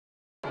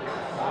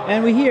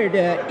And we're here,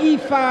 the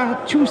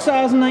IFA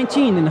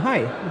 2019. And hi,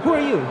 who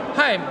are you?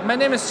 Hi, my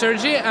name is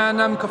Sergi,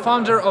 and I'm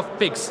co-founder of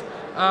Pix,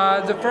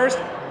 the first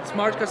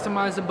smart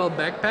customizable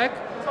backpack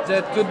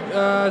that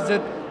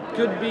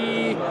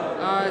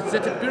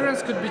that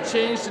appearance could be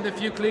changed in a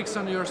few clicks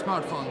on your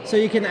smartphone. So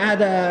you can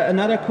add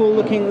another cool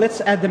looking. Let's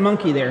add the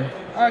monkey there.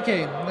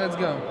 Okay, let's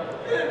go.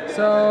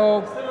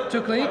 So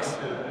 2 clicks,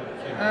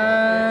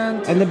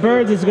 and the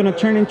bird is going to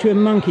turn into a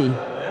monkey.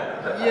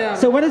 Yeah.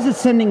 So what is it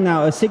sending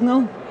now? A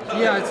signal?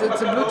 Yeah, it's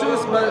a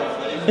Bluetooth, but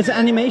it's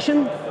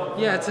animation.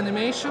 Yeah, it's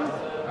animation.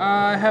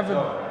 I have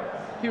a.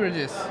 Here it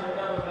is.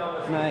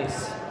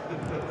 Nice.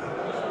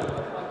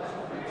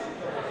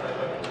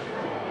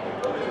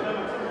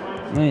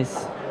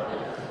 Nice.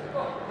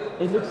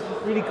 It looks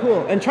really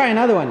cool. And try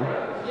another one.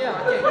 Yeah.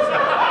 Okay. So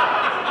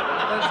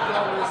let's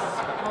go with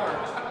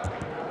heart.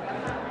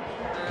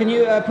 Can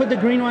you put the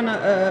green one?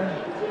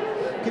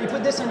 Can you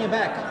put this on your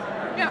back?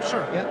 Yeah,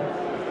 sure. Yeah.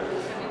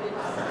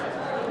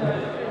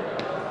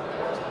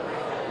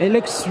 It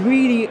looks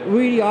really,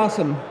 really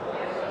awesome.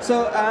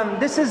 So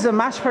this is a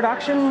mass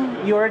production.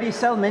 You already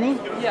sell many?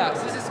 Yeah,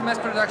 this is a mass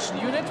production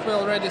unit. We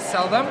already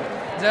sell them.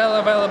 They're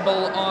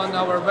available on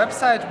our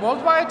website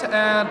worldwide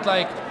and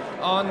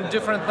on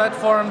different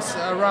platforms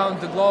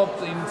around the globe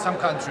in some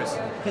countries.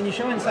 Can you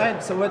show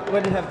inside? So what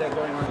do you have there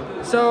going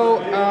on?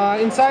 So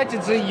inside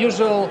it's a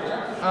usual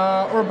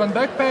urban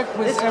backpack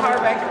with this power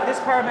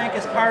bank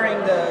is powering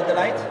the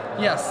light?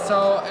 Yes,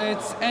 so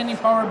it's any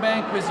power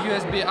bank with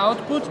USB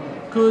output.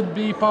 Could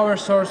be power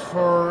source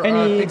for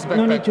Pix Backpack.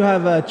 No need to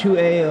have a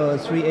 2A or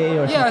 3A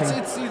or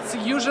something? Yeah, it's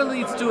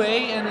usually it's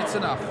 2A and it's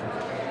enough.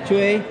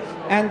 2A?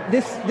 And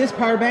this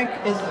power bank,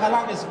 how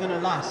long is it going to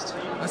last?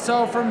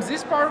 So from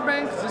this power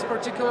bank, this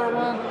particular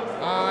one,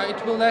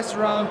 it will last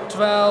around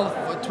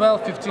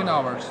 12-15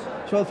 hours.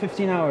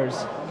 12-15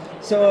 hours.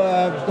 So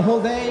the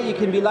whole day you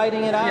can be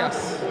lighting it up?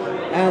 Yes.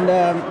 And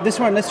this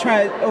one, let's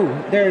try it. Oh,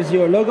 there's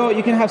your logo.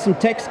 You can have some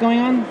text going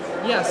on?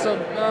 Yeah, so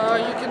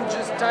you can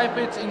just type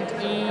it in.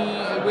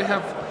 We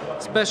have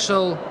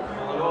special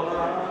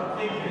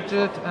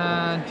widget,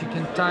 and you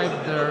can type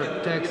the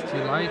text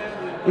you like.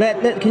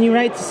 Can you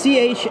write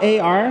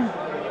CHAR?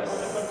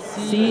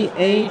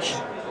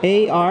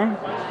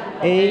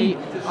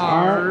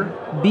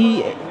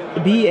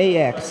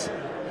 CHARARBAX.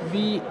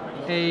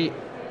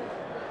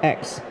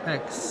 BAX.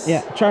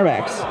 Yeah,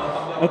 Charbax.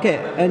 Okay,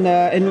 and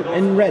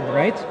in red,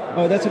 right?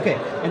 Oh, that's okay.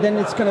 And then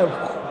it's gonna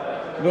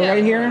go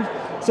right here.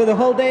 So the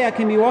whole day I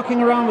can be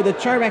walking around with a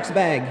Charbax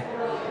bag.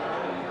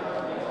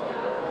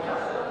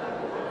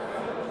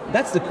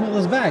 That's the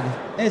coolest bag.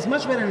 And it's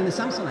much better than the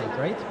Samsonite,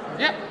 right?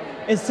 Yeah.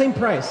 It's the same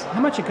price.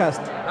 How much it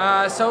cost?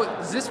 So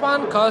this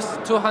one costs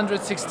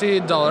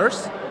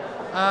 $260.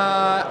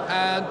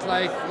 And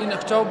in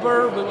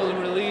October we will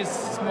release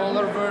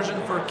smaller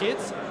version for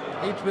kids.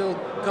 It will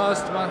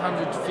cost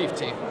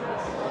 $150.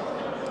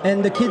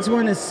 And the kids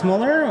one is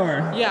smaller,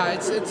 or? Yeah,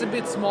 it's a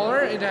bit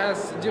smaller. It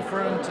has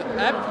different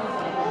app,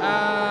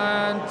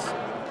 and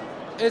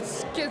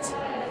it's kids.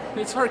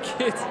 It's for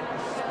kids.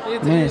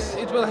 Nice.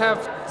 It will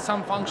have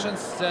some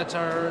functions that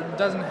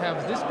doesn't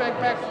have this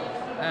backpack,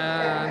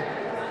 and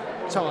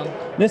so on.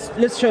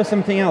 Let's show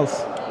something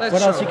else.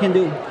 What else you can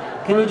do?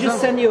 Can you just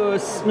send your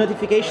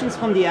notifications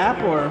from the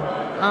app, or?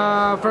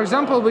 For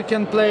example, we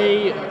can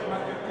play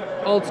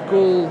old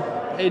school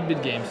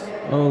 8-bit games.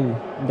 Oh,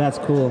 that's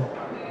cool.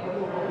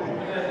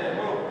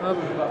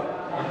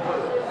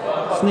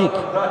 Snake.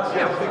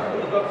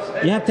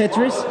 Yeah. You have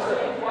Tetris?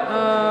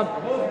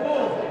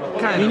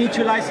 Kind You of. need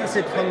to license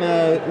it from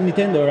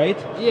Nintendo, right?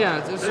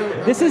 Yeah.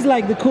 This is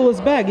like the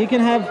coolest bag. You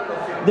can have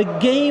the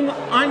game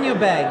on your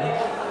bag.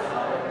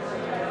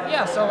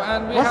 Yeah. So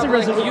and we have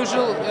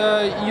usual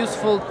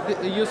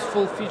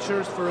useful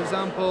features. For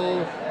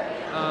example,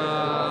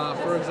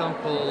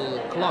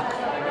 clock.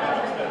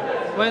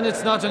 When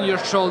it's not on your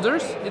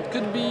shoulders, it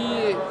could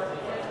be a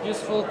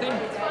useful thing.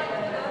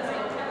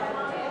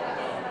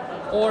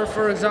 Or,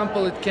 for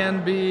example, it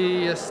can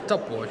be a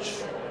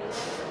stopwatch.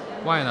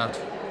 Why not?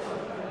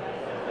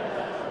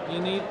 You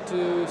need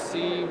to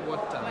see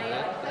what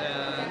time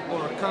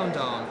or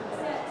countdown.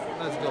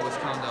 Let's go with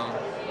countdown.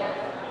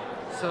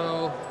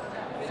 So,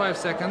 5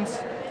 seconds.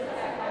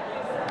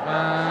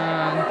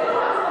 And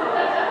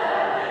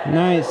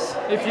nice.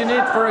 if you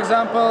need, for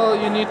example,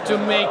 you need to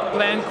make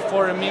plank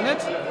for a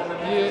minute,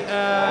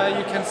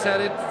 you can set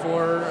it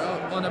for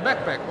on a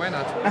backpack. Why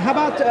not? How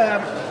about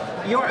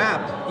your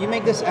app? You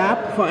make this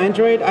app for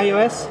Android,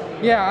 iOS?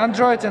 Yeah,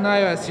 Android and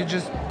iOS. You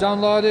just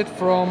download it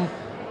from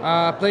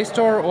Play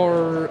Store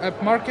or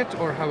App Market,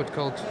 or how it's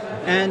called.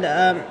 And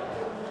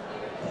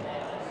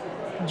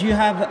do you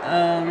have?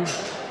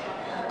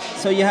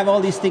 So you have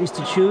all these things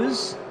to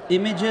choose: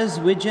 images,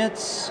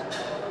 widgets.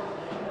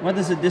 What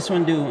does this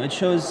one do? It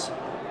shows.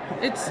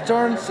 It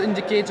turns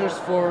indicators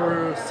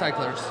for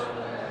cyclers.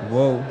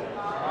 Whoa.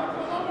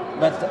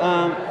 But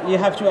you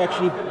have to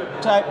actually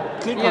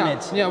click on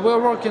it. Yeah,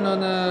 we're working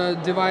on a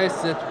device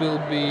that will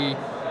be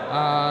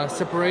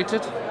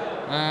separated,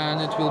 and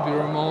it will be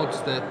remote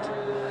that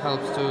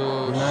helps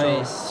to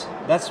Nice. show.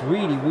 That's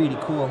really, really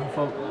cool.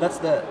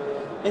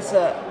 It's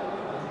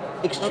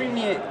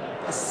extremely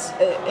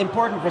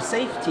important for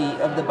safety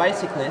of the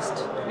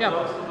bicyclist. Yeah.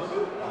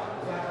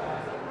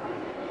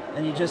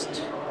 And you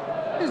just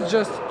It's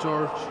just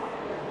George.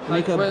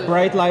 make a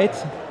bright light.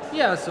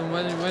 Yeah, so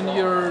when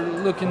you're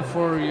looking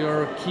for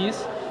your keys.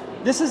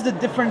 This is the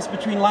difference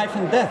between life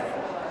and death.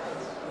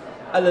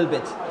 A little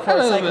bit for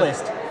a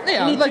cyclist.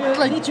 Yeah, you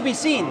need to be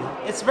seen.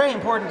 It's very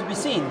important to be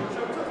seen.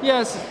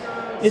 Yes.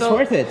 It's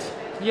worth it.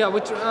 Yeah,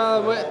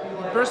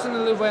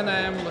 personally, when I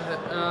am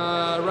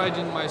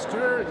riding my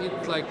scooter,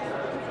 it like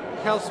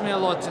helps me a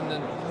lot in the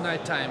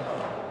nighttime.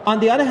 On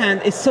the other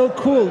hand, it's so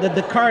cool that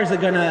the cars are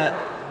gonna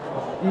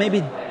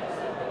maybe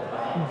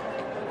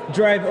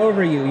drive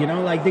over you, you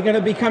know, like they're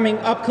gonna be coming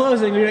up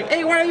close and you're like,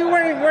 hey, what are you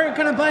wearing? Where are you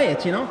gonna buy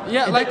it, you know?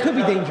 Yeah, and like that could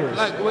be dangerous.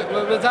 Like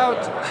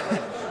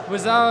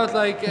without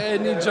like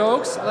any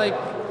jokes, like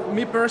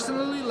me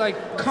personally, like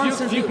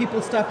constantly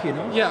people stop you,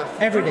 no? Yeah,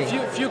 every day.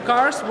 Few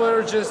cars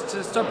were just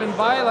stopping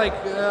by, like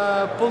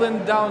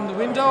pulling down the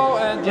window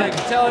and like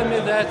telling me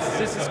that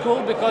this is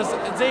cool because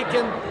they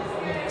can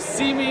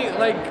see me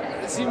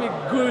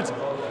good,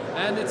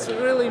 and it's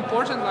really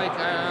important. Like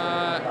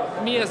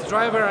me as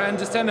driver, I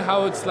understand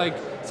how it's like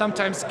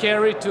sometimes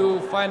scary to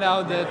find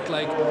out that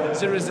like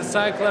there is a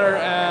cycler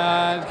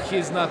and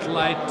he's not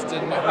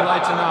lighting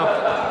up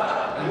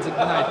in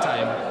the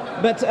nighttime.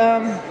 But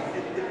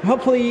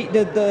hopefully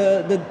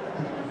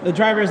the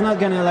driver is not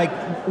gonna like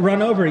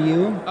run over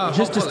you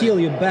just to steal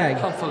your bag.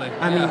 Hopefully.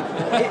 I mean,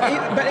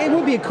 but it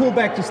would be a cool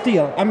bag to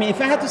steal. I mean,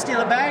 if I had to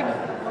steal a bag,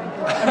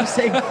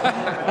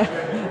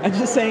 I'm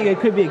just saying it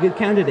could be a good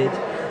candidate.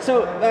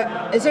 So,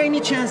 is there any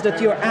chance that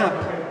your app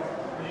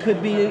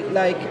could be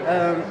like,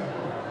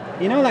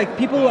 you know, like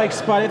people like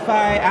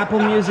Spotify, Apple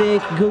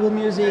Music, Google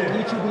Music,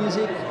 YouTube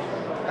Music,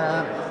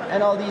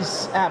 and all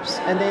these apps,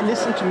 and they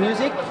listen to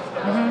music?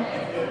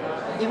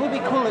 It would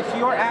be cool if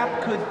your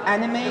app could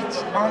animate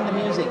on the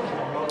music.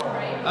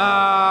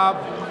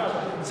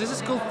 This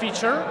is a cool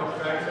feature,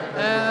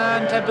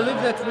 and I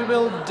believe that we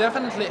will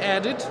definitely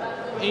add it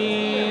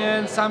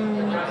in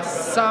some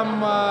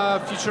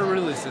future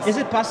releases. Is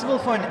it possible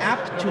for an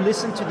app to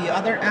listen to the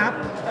other app?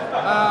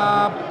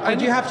 Or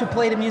do you have to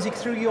play the music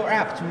through your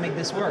app to make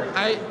this work?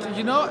 I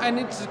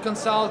need to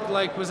consult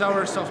like with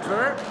our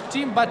software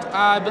team, but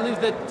I believe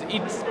that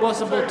it's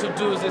possible to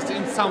do this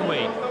in some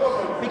way.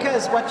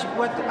 Because what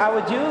I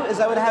would do is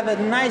I would have a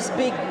nice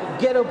big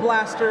ghetto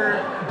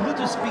blaster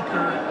Bluetooth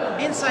speaker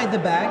inside the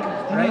bag,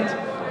 right?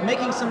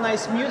 Making some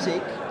nice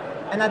music,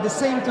 and at the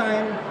same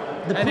time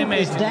the poop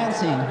is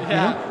dancing. Yeah.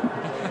 You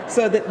know?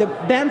 So the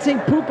dancing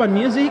poop on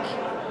music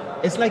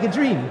is like a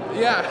dream.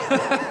 Yeah.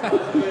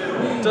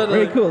 Totally.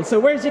 Very cool. So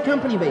where is your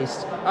company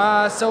based?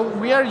 So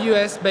we are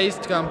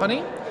US-based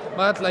company,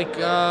 but like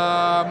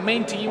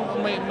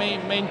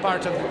main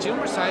part of the team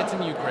resides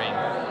in Ukraine,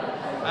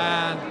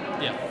 and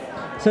yeah.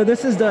 So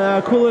this is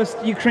the coolest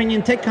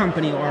Ukrainian tech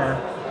company, or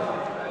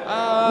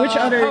which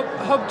other?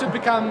 Hope to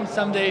become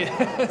someday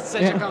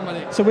such a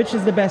company. So which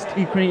is the best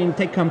Ukrainian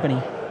tech company?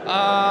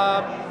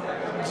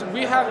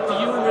 We have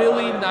few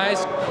really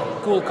nice,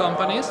 cool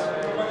companies.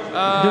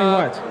 Doing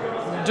what?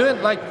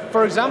 Doing like,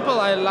 for example,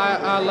 I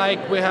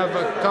like we have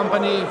a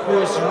company who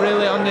is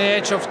really on the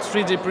edge of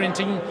 3D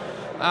printing.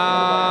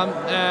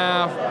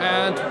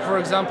 And for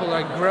example,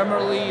 like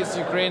Grammarly is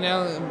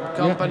Ukrainian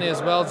company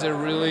as well.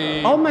 They're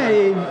really. All my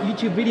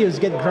YouTube videos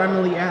get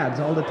Grammarly ads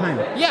all the time.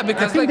 Yeah,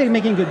 because I think they're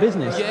making good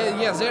business.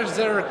 Yeah,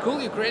 they're cool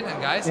Ukrainian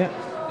guys. Yeah.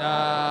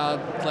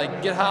 Like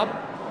GitHub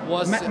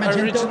was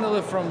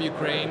originally from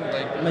Ukraine.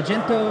 Like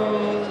Magento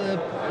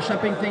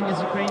shopping thing is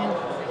Ukrainian.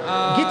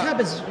 GitHub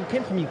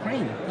came from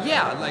Ukraine.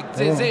 Yeah, like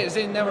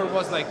they never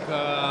was like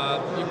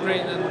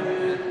Ukrainian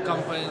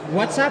company.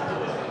 WhatsApp?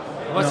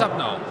 WhatsApp,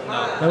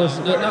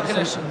 no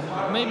connection.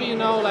 Maybe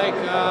like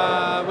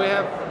we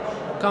have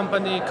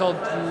company called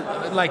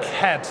like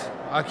Head.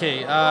 Okay,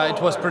 it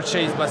was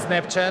purchased by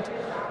Snapchat,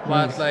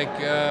 but like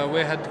we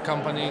had a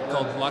company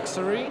called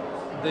Luxury.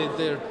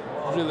 They're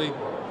really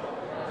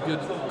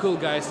good, cool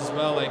guys as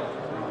well. Like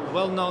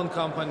well-known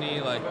company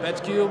like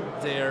PetCube.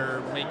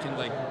 They're making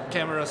like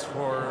cameras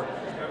for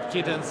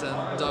kittens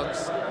and dogs.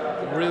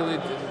 Really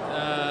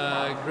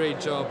great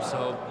job.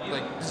 So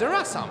like there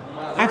are some.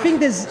 I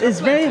think it's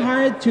very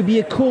hard to be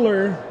a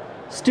cooler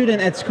student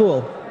at school.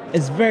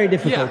 It's very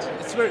difficult.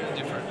 Yeah, it's very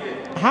different.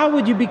 How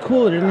would you be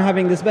cooler than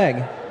having this bag?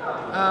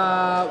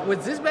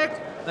 With this bag,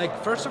 like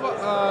first of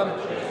all,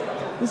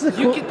 this is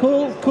a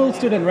cool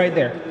student right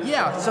there.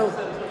 Yeah. So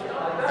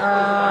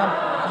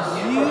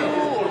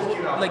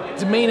like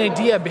the main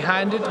idea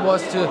behind it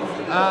was to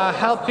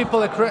help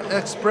people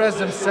express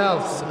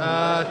themselves,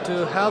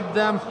 to help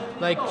them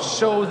like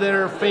show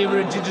their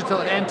favorite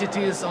digital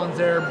entities on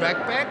their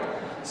backpack.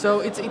 So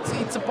it's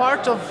a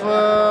part of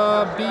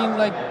being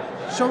like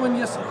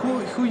showing us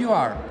who you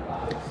are.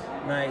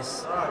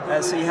 Nice.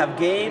 So you have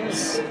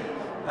games.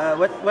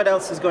 What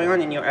else is going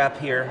on in your app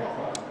here?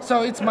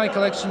 So it's my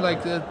collection,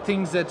 like the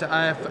things that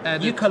I've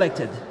added. You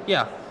collected.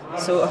 Yeah.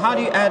 So how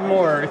do you add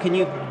more? Can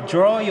you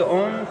draw your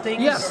own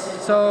things?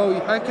 Yes,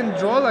 so I can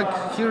draw,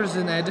 like here's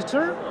an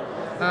editor,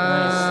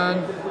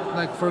 and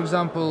like for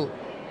example,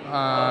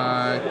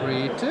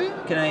 create.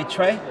 Can I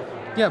try?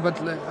 Yeah, but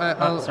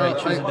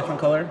Choose a different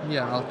color.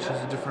 Yeah, I'll choose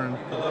a different,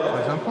 for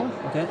example.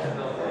 Okay.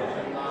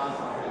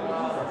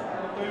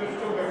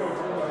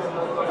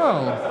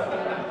 Oh.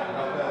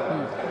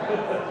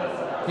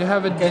 You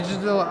have a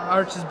digital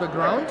artist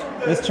background?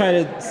 Let's try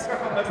to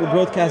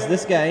broadcast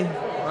this guy.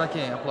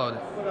 Okay, upload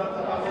it.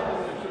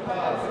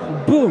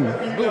 Boom!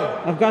 Boom.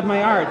 I've got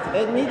my art.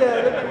 It needs a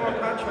little bit more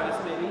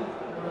contrast, maybe.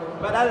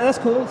 But that's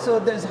cool. So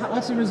there's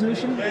what's the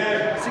resolution?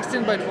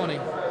 16 by 20.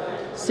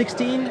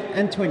 16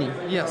 and 20.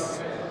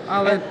 Yes.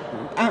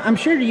 I'm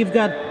sure you've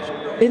got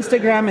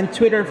Instagram and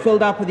Twitter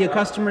filled up with your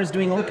customers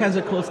doing all kinds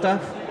of cool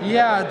stuff.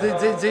 Yeah,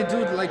 they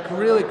do like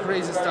really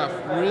crazy stuff,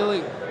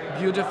 really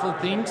beautiful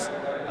things.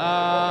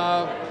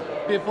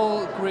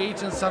 People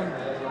creating some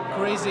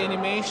crazy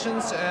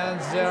animations,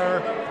 and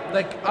they're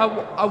like,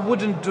 I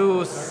wouldn't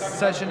do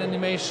such an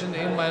animation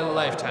in my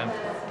lifetime.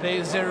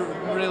 They're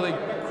really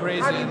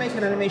crazy. How do you make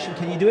an animation?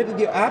 Can you do it with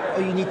your app,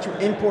 or you need to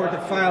import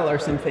a file or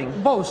something?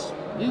 Both.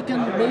 You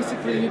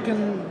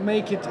can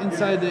make it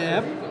inside the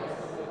app,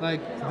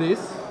 like this.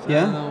 Yeah. I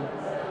don't know,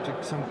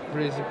 like some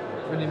crazy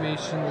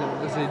animation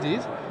as I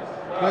did.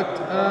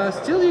 But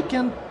still, you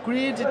can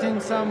create it in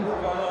some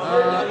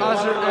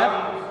other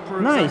app. For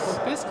Nice.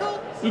 example, Piscal.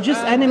 You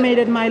just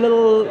animated my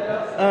little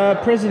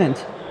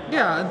president.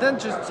 Yeah, and then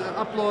just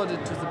upload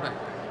it to the back.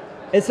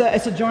 It's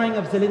a drawing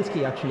of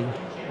Zelensky, actually.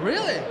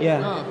 Really?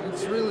 Yeah. Oh,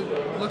 it's really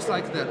looks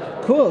like that.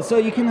 Cool. So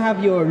you can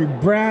have your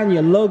brand,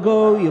 your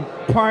logo, your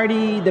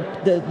party.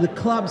 The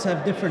clubs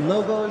have different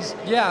logos.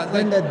 Yeah.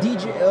 Then the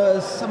DJ,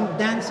 some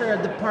dancer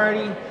at the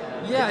party.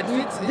 Yeah, it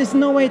fits. There's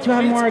no way to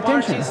have more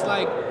attention. Parties,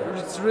 like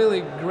it's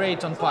really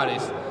great on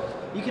parties.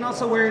 You can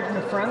also wear it in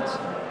the front.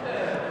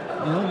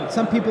 You know,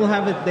 some people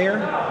have it there.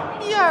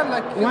 Yeah,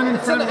 like One in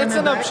front, it's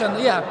an option.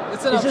 Yeah,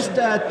 it's an option. It's just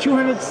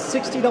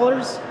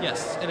 $260.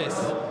 Yes, it is.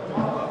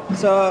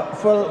 So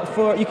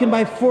for you can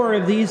buy 4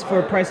 of these for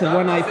a price of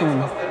 1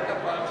 iPhone.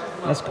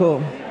 That's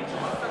cool.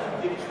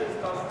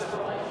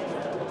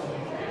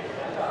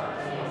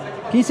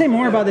 Can you say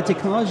more about the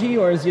technology,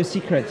 or is your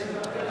secret?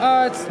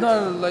 It's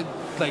not like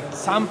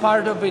some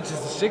part of it is a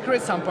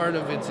secret, some part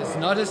of it is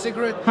not a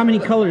secret. How many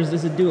colors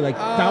does it do? Like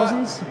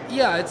thousands?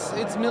 Yeah,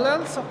 it's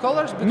millions of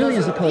colors. Because,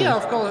 Millions of colors. Yeah,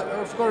 of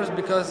course,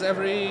 because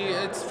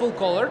it's full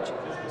colored,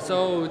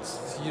 so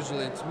it's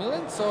usually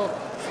millions. So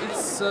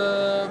it's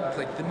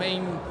like the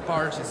main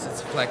part is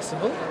it's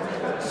flexible,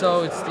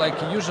 so it's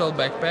like a usual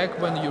backpack.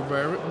 When you're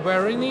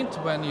wearing it,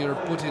 when you're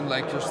putting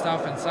like your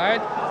stuff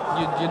inside,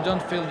 you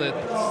don't feel that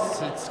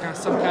it's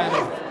some kind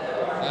of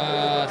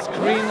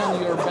screen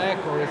on your back,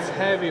 or it's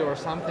heavy or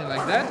something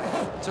like that.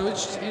 So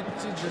it's just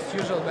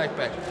usual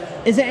backpack.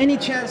 Is there any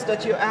chance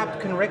that your app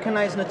can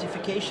recognize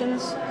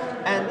notifications,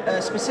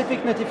 and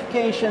specific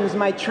notifications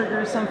might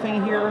trigger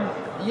something here?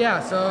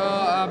 Yeah, so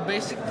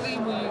basically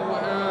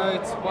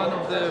it's one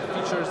of the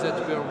features that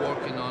we're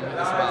working on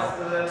as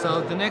well.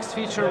 So the next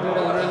feature we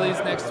will release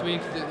next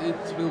week,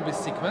 it will be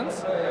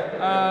sequence,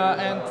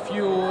 and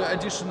few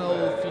additional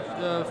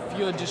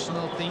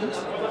things.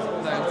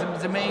 Like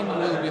the main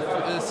will be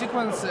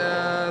sequence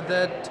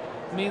that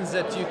means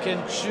that you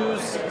can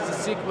choose the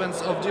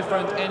sequence of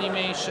different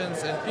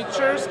animations and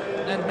pictures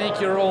and make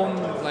your own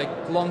like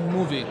long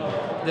movie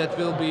that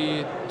will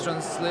be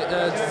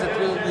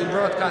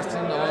broadcasting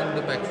on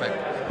the backpack.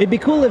 It'd be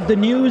cool if the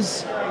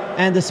news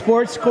and the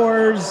sports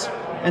scores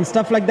and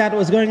stuff like that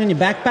was going on your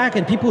backpack,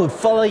 and people would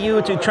follow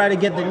you to try to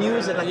get the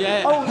news. And like,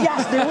 Yeah. oh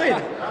yes, they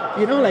win.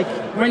 You know, like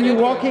when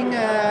you're walking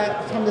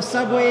from the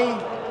subway,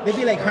 there'd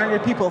be like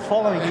 100 people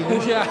following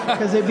you. Yeah.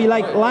 Because it'd be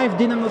like live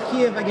Dynamo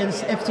Kiev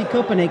against FC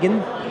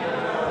Copenhagen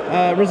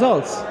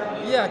results.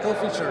 Yeah, cool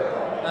feature.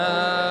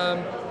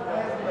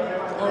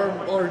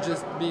 Or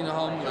just being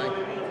home like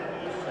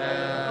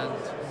and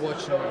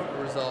watching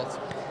results.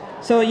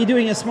 So you're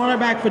doing a smaller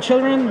bag for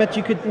children, but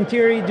you could in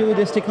theory do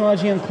this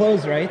technology on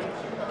clothes, right?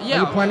 Yeah. Are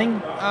you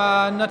planning?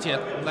 Not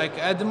yet. Like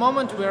at the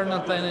moment, we are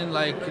not planning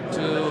like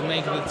to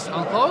make this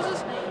on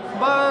clothes,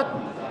 but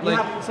You like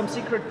have some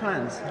secret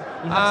plans.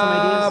 You have some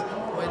ideas.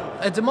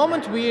 at the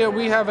moment, we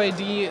have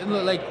idea.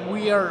 Like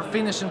we are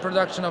finishing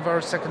production of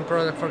our second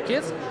product for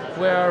kids.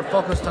 We are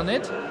focused on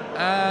it,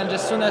 and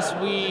as soon as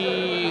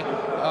we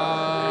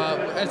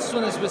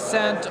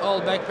send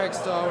all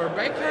backpacks to our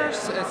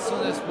bakers, as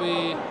soon as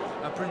we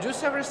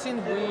produce everything,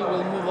 we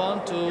will move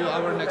on to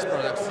our next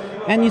products.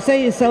 And you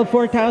say you sell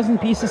 4,000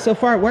 pieces so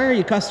far. Where are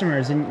your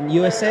customers? In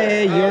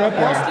USA, Europe?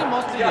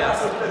 Mostly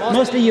yes.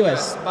 Mostly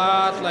US.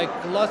 But like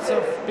lots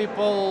of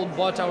people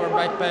bought our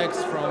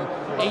backpacks from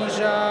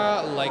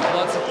Asia. Like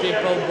lots of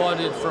people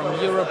bought it from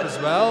Europe as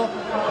well.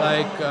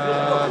 Like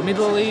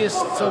Middle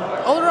East. So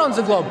all around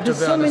the globe. There's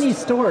so many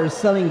stores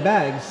selling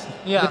bags.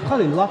 Yeah. They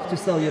probably love to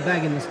sell your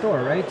bag in the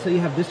store, right? So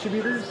you have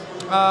distributors?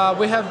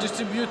 We have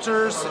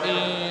distributors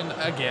in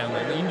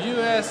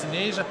US, in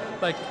Asia.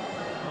 Like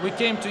we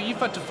came to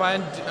IFA to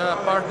find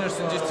partners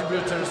and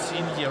distributors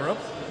in Europe,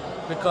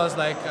 because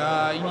like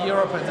in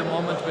Europe at the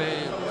moment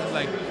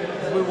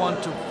we want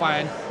to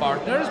find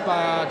partners,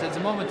 but at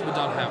the moment we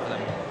don't have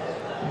them.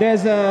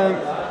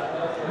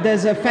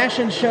 There's a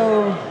fashion show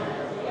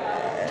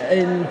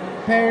in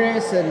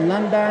Paris and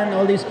London,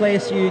 all these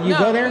places. You No,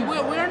 go there?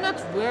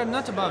 We're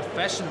not about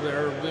fashion.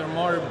 We're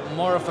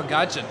more of a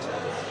gadget.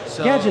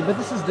 So, Gadget, but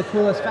this is the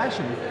coolest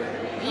fashion.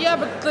 Yeah,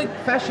 but like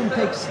Fashion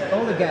takes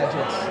all the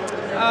gadgets.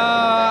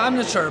 I'm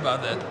not sure about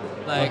that.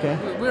 Like Okay.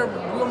 we're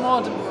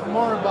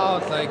more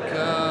about like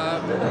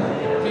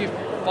be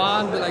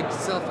fun, be like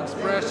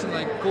self-expression,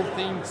 like cool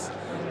things.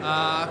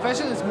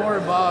 Fashion is more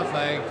about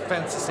like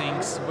fancy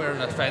things. We're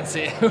not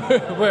fancy.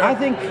 I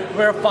think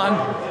we're fun.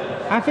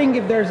 I think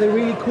if there's a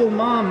really cool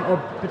mom or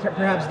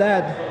perhaps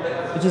dad,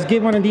 just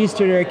give one of these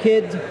to their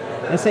kid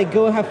and say,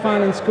 "Go have fun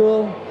in school."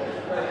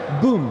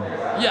 Boom.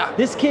 Yeah,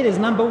 This kid is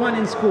 #1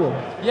 in school,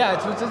 yeah.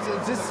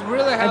 This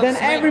really helps. and then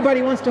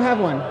everybody wants to have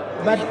one.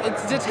 But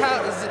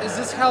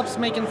This helps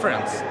making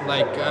friends.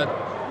 Like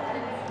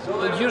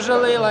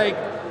usually, like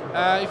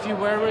if you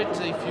wear it,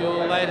 if you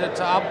light it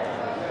up,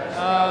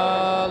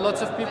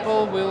 lots of people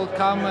will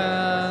come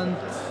and.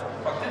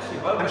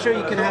 I'm sure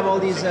you can have all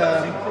these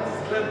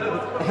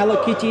Hello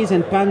Kitties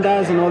and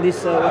pandas and all these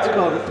what's it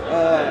called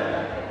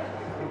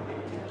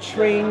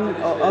train,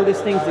 all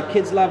these things the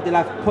kids love. They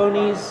love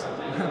ponies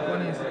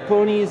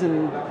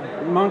and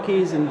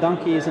monkeys and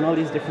donkeys and all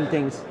these different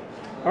things.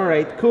 All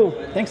right, cool.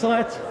 Thanks a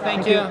lot.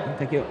 Thank you.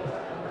 Thank you.